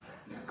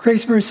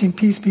Grace, mercy, and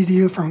peace be to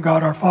you from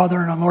God our Father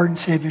and our Lord and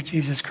Savior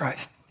Jesus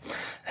Christ.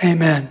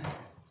 Amen.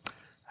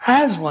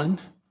 Aslan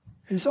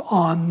is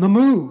on the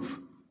move.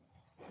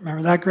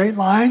 Remember that great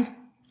line?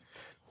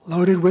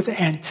 Loaded with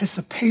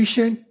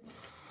anticipation.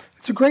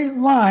 It's a great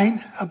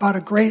line about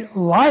a great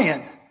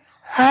lion,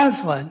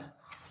 Aslan,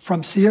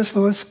 from C.S.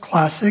 Lewis'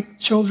 classic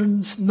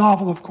children's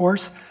novel, of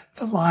course,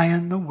 The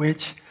Lion, the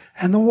Witch,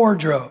 and the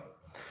Wardrobe.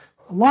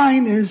 The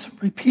line is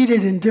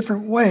repeated in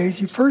different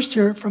ways. You first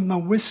hear it from the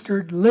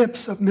whiskered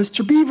lips of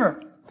Mr.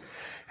 Beaver.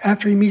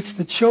 After he meets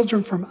the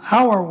children from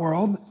our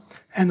world,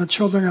 and the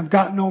children have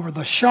gotten over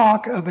the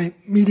shock of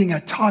meeting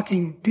a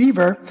talking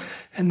beaver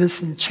in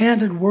this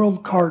enchanted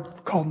world called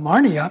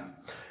Narnia,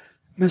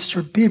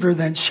 Mr. Beaver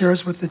then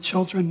shares with the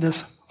children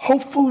this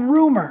hopeful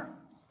rumor.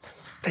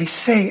 They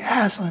say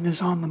Aslan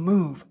is on the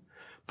move,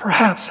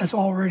 perhaps has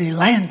already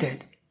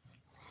landed.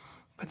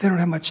 But they don't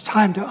have much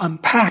time to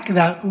unpack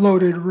that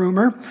loaded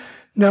rumor.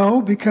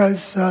 No,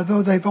 because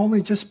though they've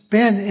only just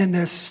been in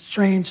this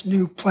strange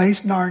new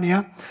place,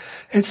 Narnia,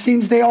 it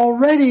seems they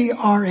already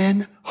are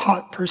in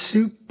hot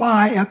pursuit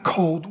by a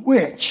cold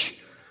witch,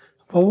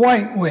 the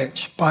White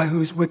Witch, by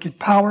whose wicked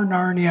power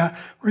Narnia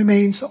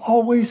remains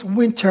always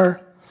winter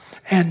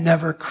and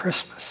never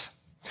Christmas.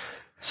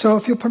 So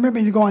if you'll permit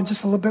me to go on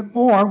just a little bit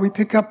more, we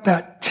pick up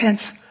that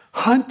tense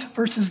hunt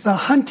versus the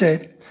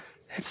hunted.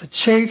 It's a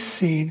chase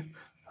scene.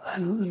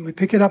 And we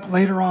pick it up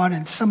later on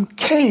in some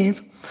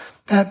cave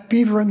that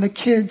Beaver and the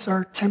kids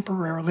are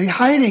temporarily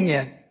hiding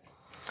in.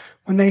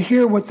 When they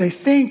hear what they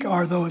think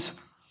are those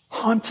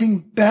haunting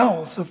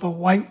bells of the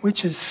White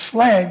Witch's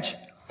sledge,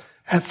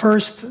 at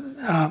first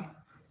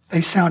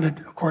they sounded,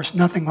 of course,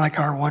 nothing like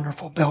our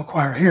wonderful bell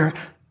choir here.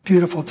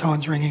 Beautiful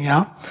tones ringing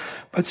out.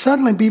 But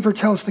suddenly Beaver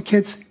tells the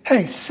kids,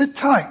 hey, sit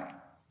tight.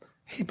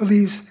 He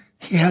believes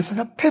he has an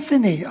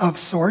epiphany of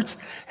sorts,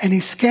 and he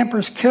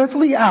scampers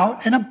carefully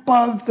out and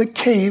above the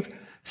cave,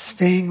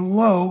 staying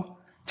low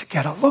to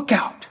get a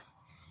lookout.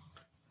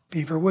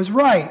 Beaver was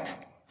right.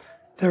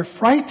 Their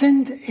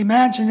frightened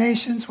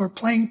imaginations were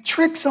playing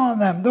tricks on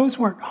them. Those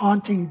weren't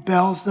haunting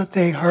bells that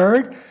they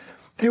heard.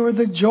 They were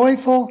the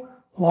joyful,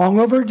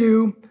 long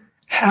overdue,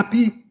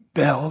 happy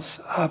bells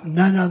of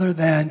none other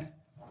than,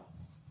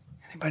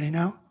 anybody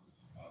know?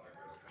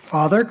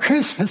 Father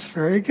Christmas.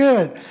 Very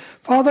good.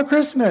 Father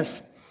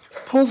Christmas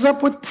pulls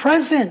up with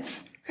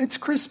presents. It's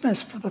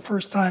Christmas for the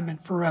first time in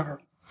forever.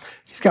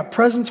 He's got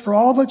presents for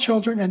all the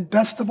children, and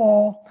best of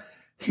all,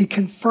 he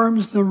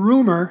confirms the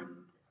rumor,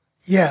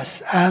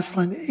 yes,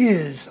 Aslan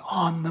is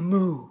on the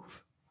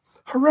move.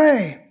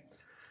 Hooray!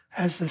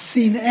 As the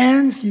scene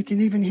ends, you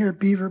can even hear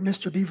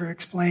Mr. Beaver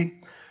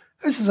explain,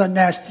 this is a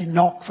nasty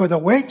knock for the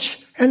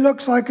witch. It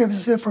looks like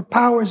as if her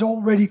power is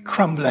already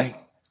crumbling.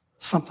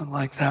 Something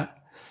like that.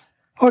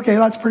 Okay,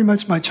 that's pretty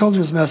much my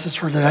children's message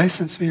for today,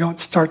 since we don't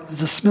start the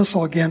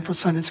dismissal again for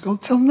Sunday school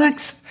till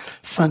next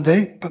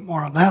Sunday, but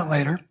more on that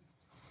later.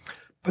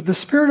 But the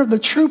spirit of the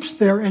troops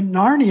there in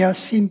Narnia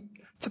seemed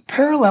to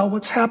parallel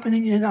what's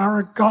happening in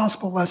our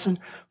gospel lesson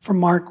from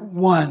Mark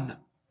 1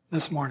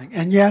 this morning.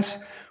 And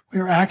yes, we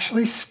are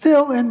actually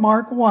still in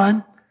Mark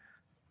 1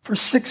 for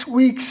 6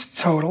 weeks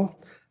total.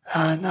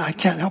 And I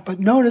can't help but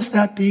notice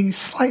that being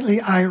slightly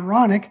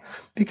ironic,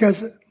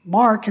 because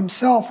Mark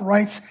himself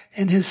writes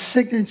in his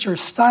signature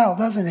style,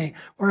 doesn't he?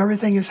 Where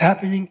everything is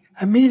happening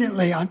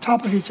immediately on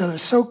top of each other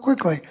so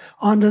quickly,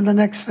 on to the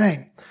next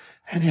thing.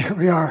 And here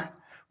we are.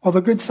 Well,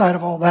 the good side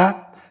of all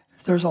that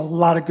is there's a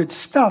lot of good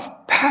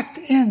stuff packed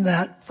in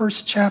that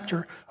first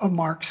chapter of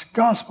Mark's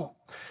gospel.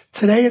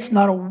 Today, it's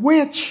not a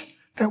witch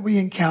that we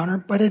encounter,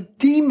 but a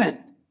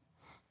demon.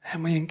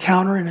 And we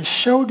encounter in a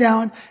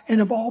showdown in,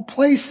 of all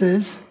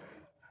places,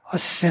 a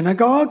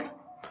synagogue.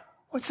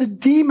 What's a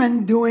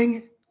demon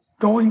doing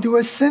going to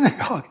a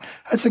synagogue?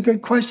 That's a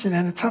good question,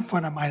 and a tough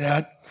one, I might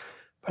add.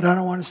 But I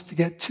don't want us to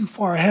get too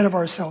far ahead of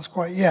ourselves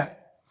quite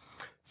yet.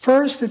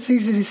 First, it's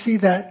easy to see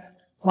that,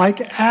 like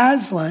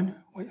Aslan,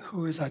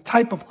 who is a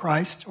type of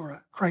Christ, or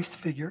a Christ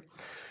figure,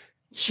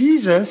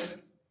 Jesus,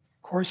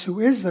 of course, who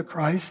is the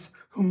Christ,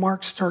 who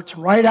Mark starts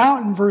right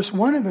out in verse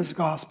 1 of his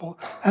gospel,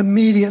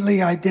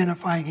 immediately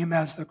identifying him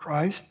as the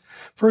Christ.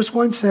 Verse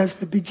 1 says,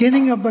 the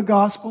beginning of the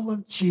gospel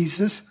of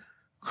Jesus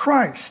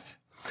Christ.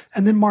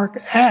 And then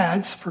Mark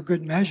adds, for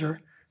good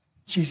measure,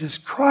 Jesus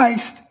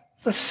Christ,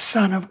 the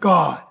Son of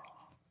God.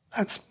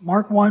 That's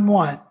Mark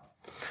 1:1.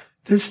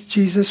 This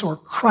Jesus, or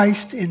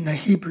Christ in the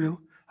Hebrew,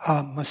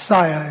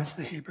 Messiah is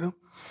the Hebrew.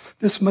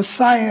 This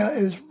Messiah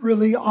is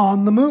really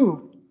on the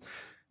move.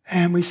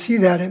 And we see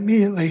that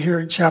immediately here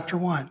in chapter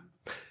 1.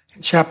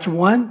 In chapter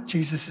 1,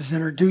 Jesus is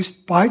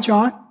introduced by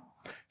John.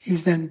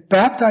 He's then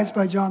baptized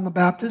by John the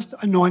Baptist,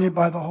 anointed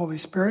by the Holy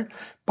Spirit.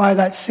 By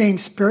that same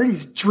Spirit,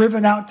 he's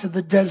driven out to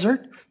the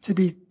desert to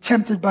be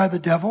tempted by the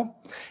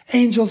devil.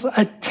 Angels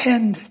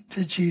attend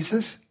to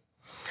Jesus.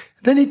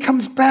 Then he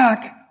comes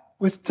back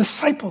with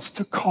disciples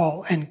to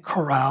call and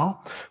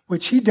corral,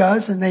 which he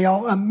does, and they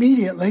all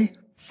immediately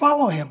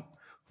follow him.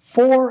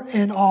 4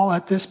 in all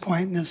at this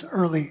point in his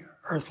early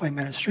earthly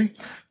ministry.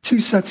 2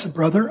 sets of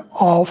brother,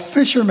 all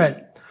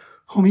fishermen,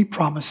 whom he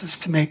promises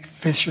to make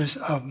fishers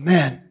of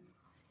men.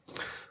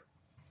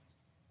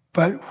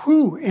 But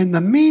who, in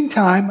the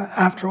meantime,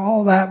 after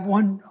all that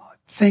one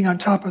thing on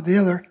top of the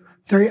other,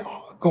 they're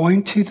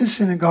going to the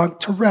synagogue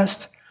to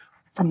rest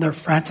from their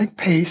frantic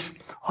pace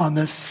on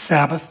this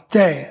Sabbath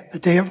day, the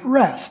day of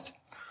rest.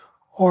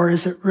 Or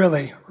is it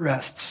really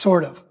rest?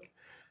 Sort of.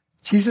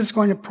 Jesus is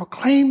going to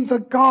proclaim the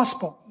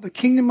gospel. The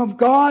kingdom of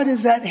God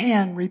is at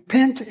hand.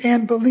 Repent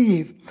and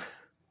believe.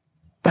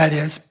 That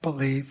is,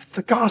 believe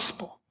the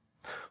gospel.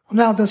 Well,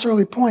 now, at this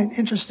early point,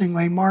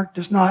 interestingly, Mark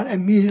does not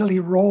immediately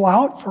roll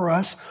out for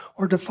us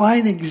or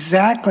define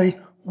exactly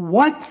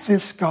what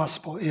this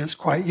gospel is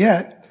quite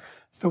yet,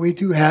 though we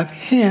do have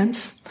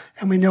hints,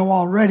 and we know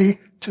already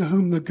to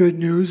whom the good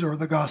news or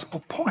the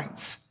gospel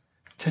points,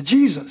 to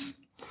Jesus.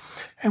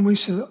 And we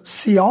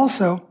see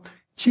also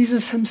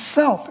Jesus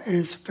himself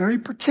is very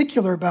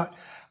particular about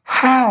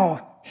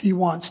how he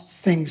wants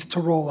things to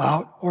roll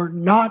out or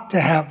not to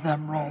have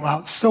them roll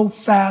out so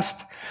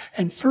fast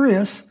and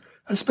furious,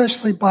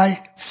 especially by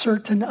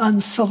certain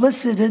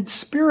unsolicited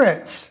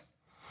spirits.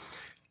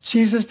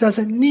 Jesus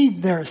doesn't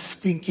need their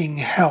stinking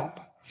help.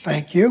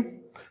 Thank you.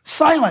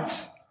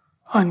 Silence,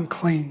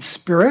 unclean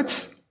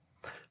spirits.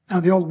 Now,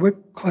 the old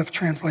Wycliffe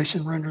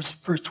translation renders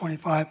verse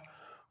 25,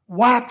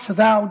 wax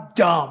thou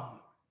dumb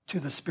to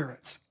the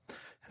spirits.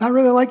 And I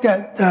really like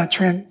that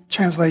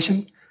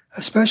translation,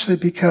 especially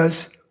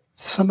because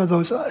some of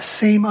those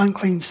same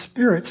unclean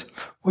spirits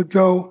would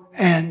go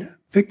and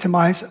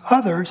victimize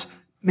others,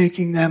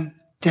 making them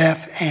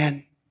deaf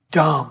and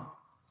dumb.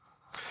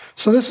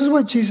 So this is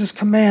what Jesus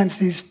commands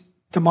these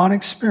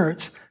demonic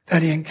spirits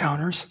that he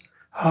encounters,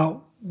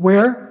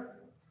 where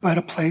but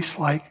a place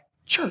like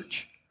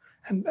church.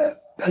 And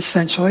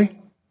essentially,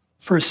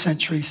 first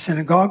century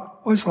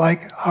synagogue was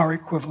like our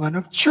equivalent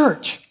of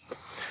church.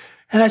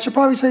 And I should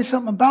probably say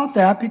something about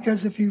that,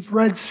 because if you've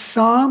read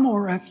some,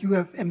 or if you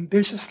have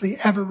ambitiously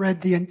ever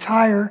read the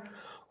entire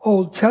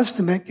Old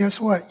Testament, guess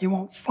what? You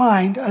won't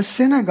find a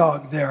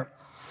synagogue there.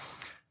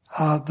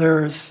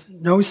 There's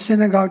no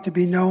synagogue to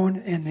be known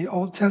in the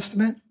Old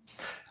Testament.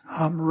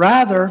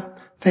 Rather,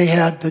 they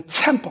had the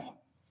temple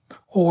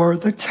or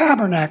the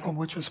tabernacle,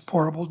 which was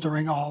portable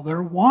during all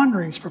their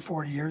wanderings for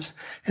 40 years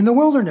in the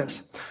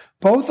wilderness,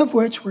 both of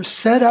which were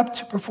set up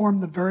to perform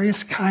the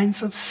various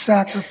kinds of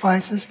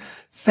sacrifices,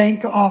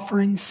 thank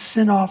offerings,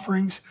 sin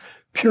offerings,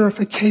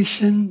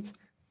 purification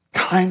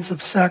kinds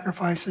of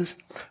sacrifices,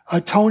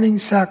 atoning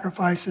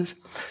sacrifices.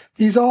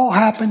 These all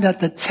happened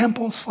at the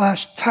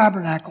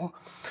temple/tabernacle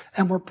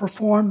and were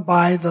performed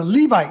by the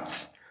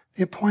Levites,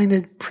 the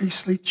appointed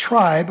priestly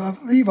tribe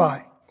of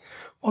Levi.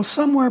 Well,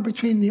 somewhere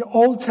between the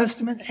Old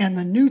Testament and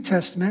the New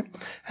Testament,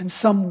 and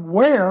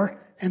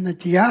somewhere in the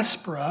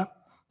diaspora,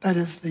 that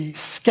is the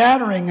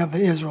scattering of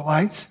the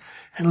Israelites,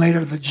 and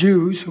later the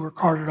Jews who were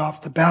carted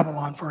off to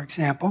Babylon, for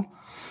example,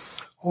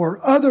 or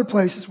other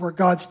places where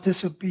God's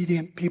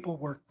disobedient people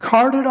were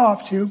carted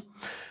off to,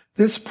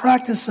 this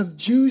practice of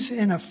Jews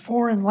in a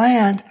foreign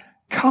land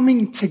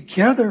coming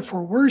together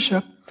for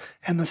worship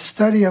and the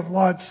study of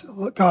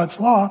God's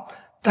law,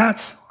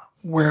 that's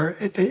where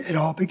it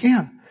all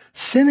began.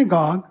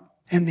 Synagogue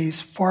in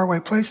these faraway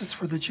places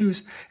for the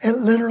Jews, it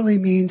literally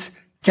means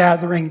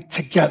gathering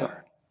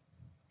together.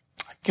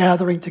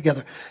 Gathering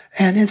together.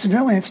 And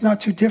incidentally, it's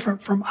not too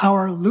different from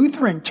our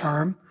Lutheran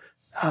term,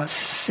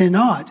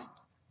 synod.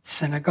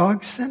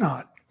 Synagogue,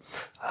 synod.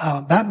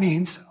 That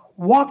means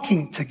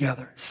walking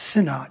together,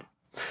 synod.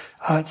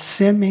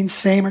 Syn means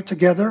same or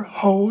together,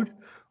 hod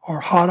or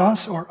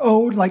hodos or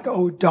ode, like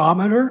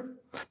odometer,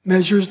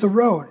 measures the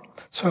road.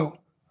 So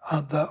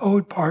the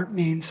ode part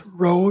means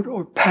road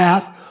or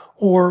path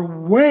or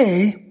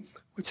way,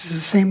 which is the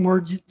same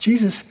word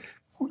Jesus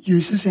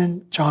uses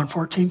in John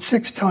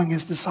 14:6, telling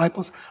his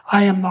disciples,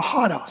 I am the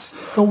hodos,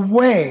 the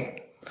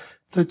way,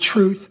 the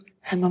truth,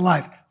 and the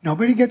life.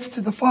 Nobody gets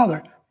to the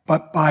Father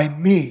but by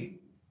me.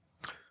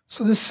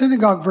 So the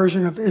synagogue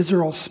version of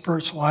Israel's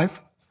spiritual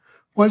life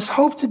was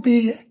hoped to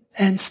be,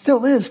 and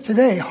still is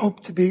today,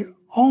 hoped to be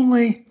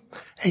only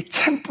a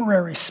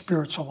temporary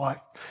spiritual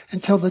life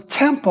until the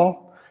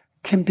temple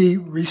can be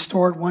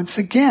restored once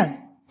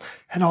again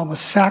and all the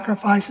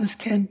sacrifices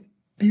can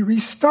be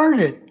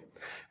restarted.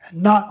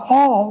 Not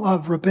all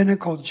of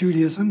rabbinical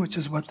Judaism, which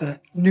is what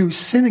the new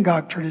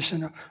synagogue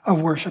tradition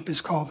of worship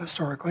is called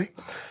historically,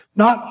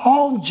 not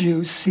all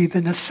Jews see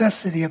the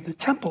necessity of the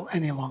temple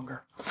any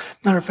longer.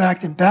 Matter of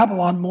fact, in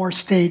Babylon, more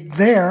stayed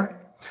there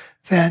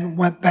than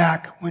went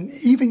back when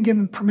even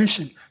given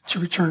permission to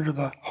return to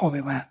the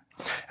Holy Land.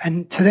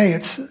 And today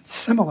it's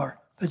similar.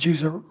 The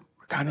Jews are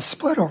kind of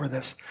split over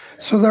this.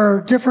 So there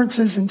are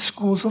differences in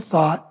schools of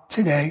thought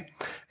today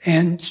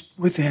and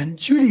within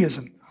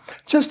Judaism.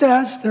 Just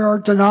as there are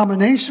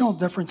denominational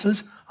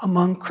differences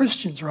among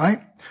Christians, right?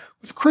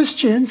 With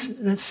Christians,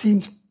 it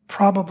seems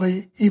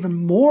probably even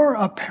more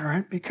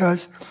apparent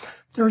because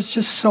there's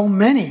just so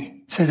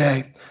many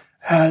today,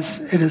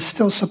 as it is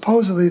still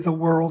supposedly the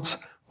world's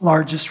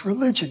largest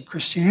religion,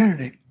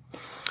 Christianity.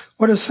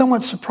 What is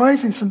somewhat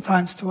surprising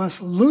sometimes to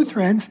us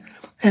Lutherans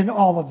in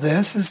all of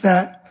this is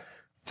that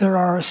there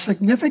are a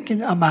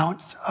significant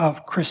amount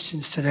of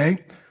Christians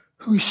today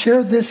who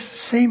share this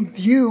same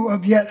view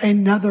of yet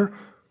another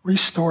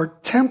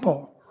restored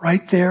temple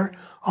right there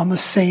on the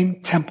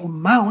same Temple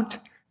Mount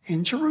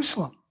in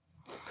Jerusalem.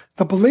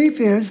 The belief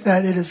is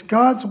that it is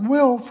God's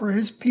will for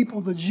his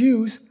people, the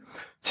Jews,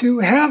 to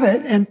have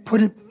it and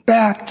put it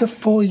back to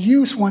full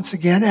use once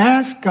again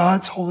as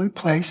God's holy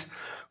place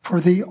for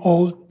the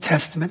Old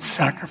Testament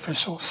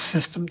sacrificial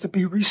system to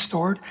be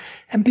restored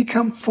and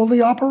become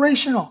fully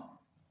operational.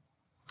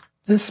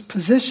 This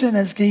position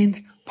has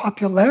gained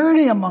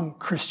popularity among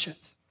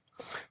Christians.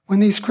 When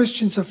these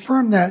Christians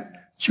affirm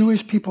that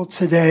Jewish people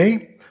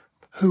today,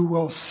 who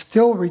will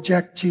still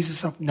reject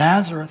Jesus of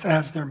Nazareth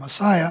as their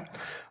Messiah,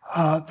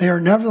 they are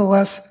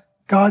nevertheless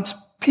God's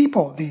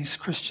people, these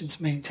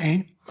Christians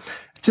maintain.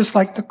 Just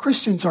like the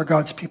Christians are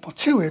God's people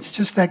too. It's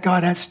just that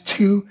God has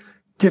two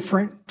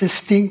different,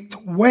 distinct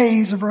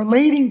ways of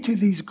relating to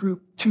these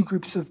two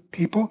groups of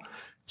people,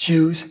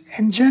 Jews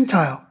and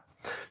Gentile.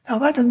 Now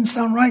that doesn't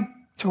sound right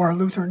to our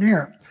Lutheran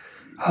ear.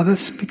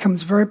 This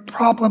becomes very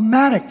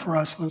problematic for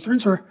us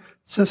Lutherans, or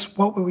just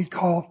what we would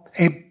call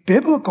a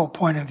biblical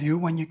point of view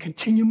when you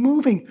continue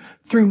moving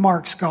through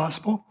Mark's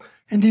gospel,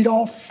 indeed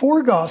all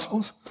four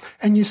gospels,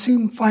 and you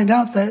soon find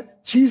out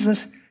that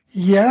Jesus,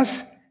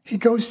 yes, he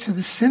goes to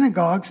the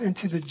synagogues and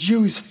to the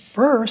Jews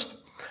first,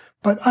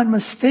 but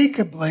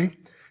unmistakably,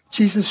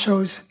 Jesus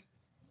shows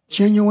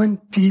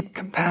genuine, deep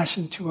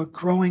compassion to a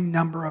growing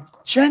number of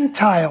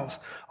Gentiles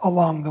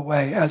along the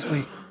way as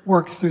we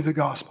work through the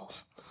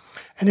Gospels.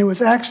 And it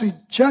was actually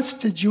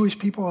just to Jewish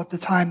people at the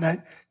time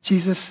that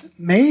Jesus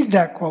made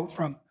that quote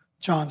from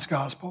John's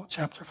Gospel,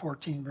 chapter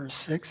 14, verse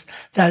 6,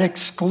 that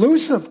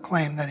exclusive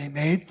claim that he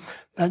made,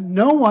 that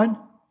no one,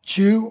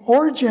 Jew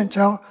or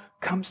Gentile,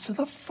 comes to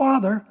the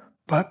Father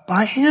but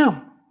by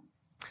him.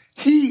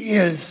 He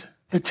is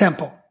the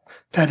temple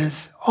that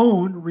his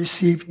own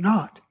received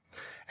not,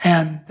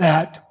 and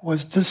that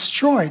was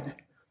destroyed,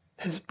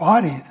 his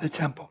body, the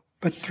temple.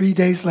 But 3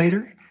 days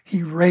later,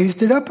 he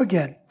raised it up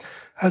again.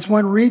 As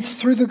one reads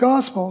through the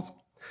Gospels,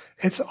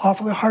 it's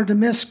awfully hard to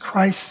miss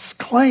Christ's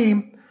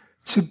claim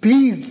to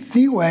be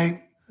the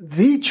way,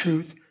 the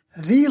truth,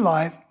 the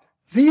life,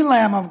 the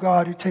Lamb of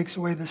God who takes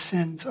away the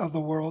sins of the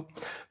world.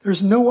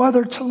 There's no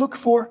other to look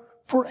for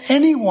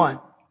anyone.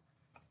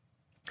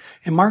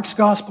 In Mark's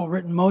Gospel,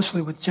 written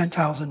mostly with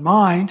Gentiles in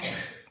mind,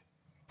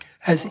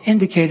 as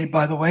indicated,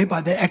 by the way,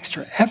 by the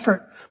extra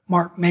effort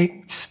Mark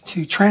makes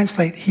to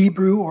translate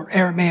Hebrew or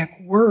Aramaic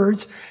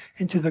words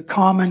into the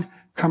common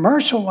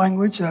commercial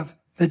language of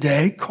the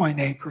day,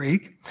 Koine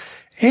Greek.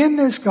 In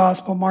this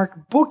Gospel,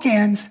 Mark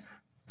bookends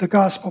the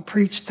gospel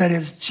preached, that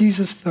is,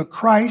 Jesus the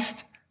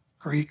Christ,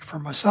 Greek for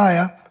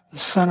Messiah, the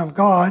Son of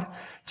God,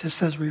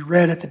 just as we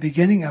read at the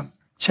beginning of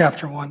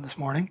chapter 1 this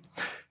morning.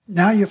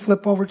 Now you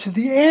flip over to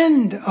the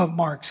end of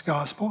Mark's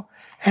Gospel,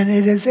 and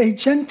it is a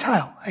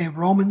Gentile, a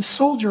Roman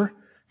soldier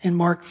in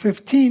Mark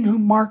 15,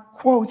 whom Mark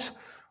quotes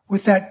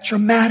with that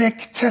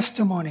dramatic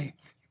testimony.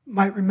 You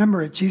might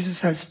remember it.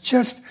 Jesus has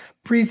just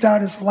breathed out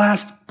his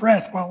last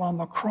breath while on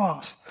the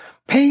cross,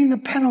 paying the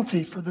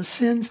penalty for the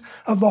sins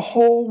of the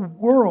whole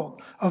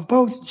world, of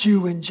both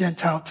Jew and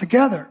Gentile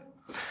together.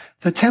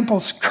 The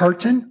temple's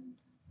curtain,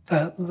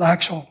 the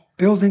actual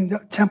building, the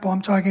temple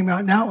I'm talking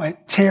about now,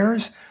 it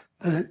tears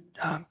the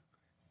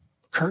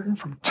curtain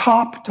from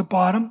top to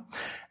bottom.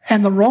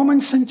 And the Roman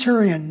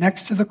centurion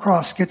next to the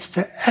cross gets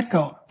to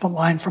echo the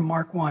line from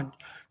Mark 1.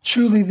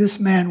 Truly this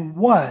man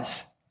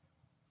was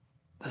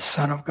the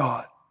Son of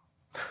God.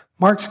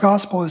 Mark's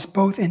gospel is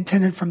both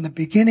intended from the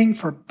beginning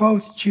for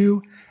both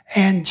Jew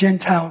and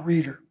Gentile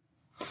reader.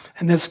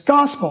 And this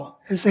gospel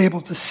is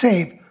able to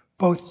save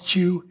both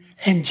Jew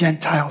and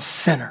Gentile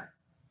sinner.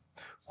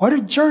 What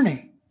a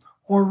journey,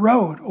 or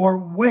road, or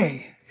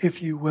way,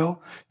 if you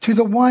will, to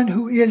the one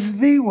who is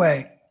the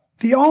way,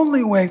 the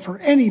only way for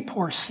any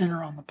poor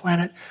sinner on the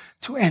planet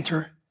to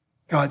enter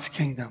God's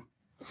kingdom.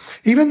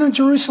 Even the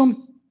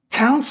Jerusalem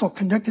council,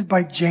 conducted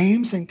by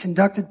James and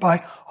conducted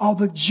by all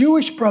the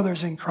Jewish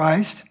brothers in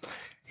Christ,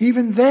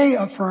 even they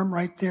affirm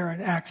right there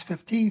in Acts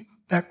 15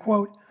 that,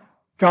 quote,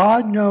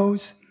 God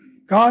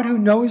who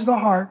knows the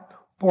heart,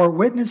 bore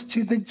witness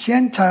to the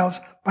Gentiles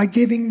by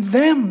giving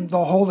them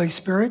the Holy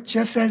Spirit,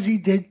 just as he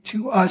did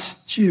to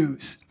us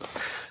Jews.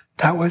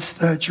 That was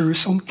the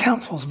Jerusalem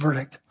council's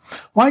verdict.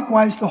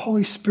 Likewise, the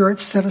Holy Spirit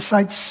set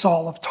aside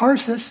Saul of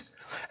Tarsus,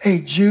 a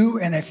Jew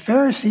and a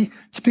Pharisee,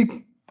 to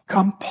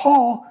become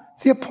Paul,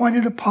 the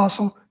appointed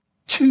apostle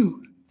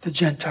to the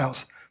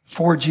Gentiles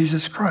for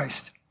Jesus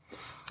Christ.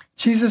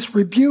 Jesus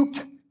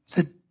rebuked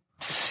the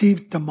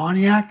deceived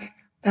demoniac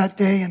that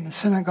day in the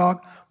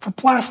synagogue for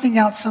blasting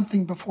out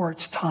something before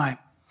its time,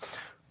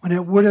 when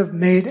it would have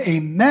made a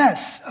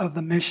mess of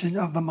the mission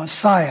of the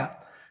Messiah.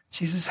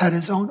 Jesus had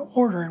his own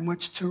order in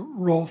which to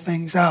roll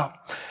things out.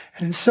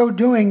 And in so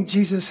doing,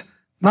 Jesus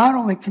not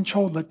only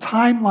controlled the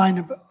timeline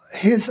of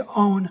his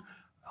own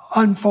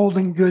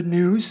unfolding good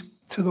news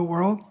to the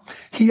world,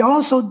 he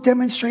also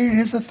demonstrated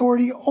his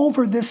authority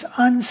over this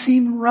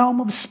unseen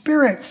realm of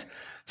spirits,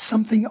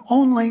 something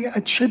only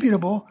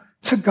attributable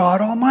to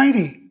God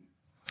Almighty.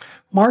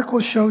 Mark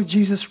will show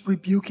Jesus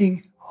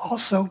rebuking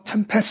also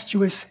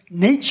tempestuous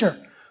nature,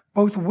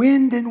 both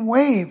wind and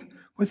wave,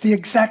 with the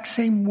exact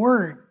same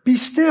word, be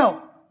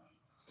still.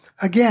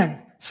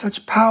 Again,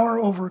 such power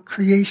over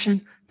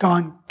creation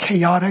gone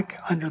chaotic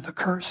under the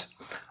curse.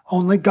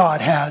 Only God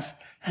has,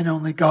 and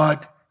only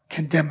God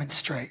can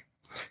demonstrate.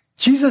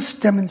 Jesus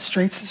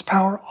demonstrates his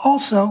power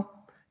also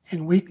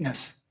in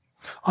weakness.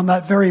 On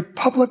that very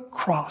public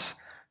cross,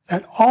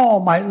 that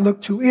all might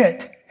look to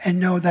it and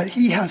know that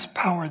he has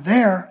power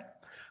there,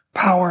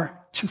 power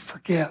to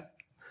forgive,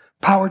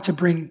 power to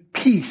bring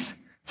peace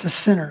to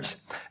sinners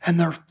and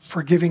their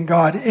forgiving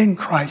God in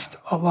Christ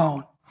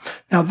alone.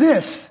 Now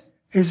this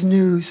is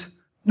news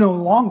no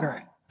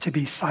longer to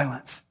be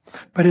silenced,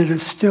 but it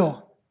is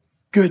still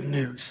good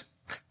news.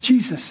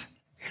 Jesus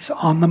is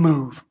on the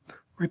move.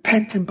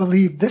 Repent and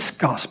believe this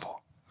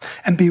gospel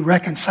and be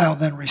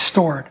reconciled and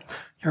restored.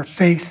 Your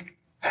faith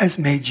has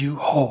made you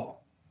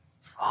whole.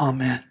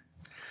 Amen.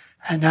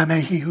 And now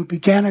may he who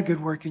began a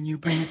good work in you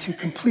bring it to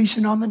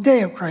completion on the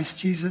day of Christ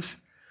Jesus.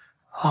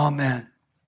 Amen.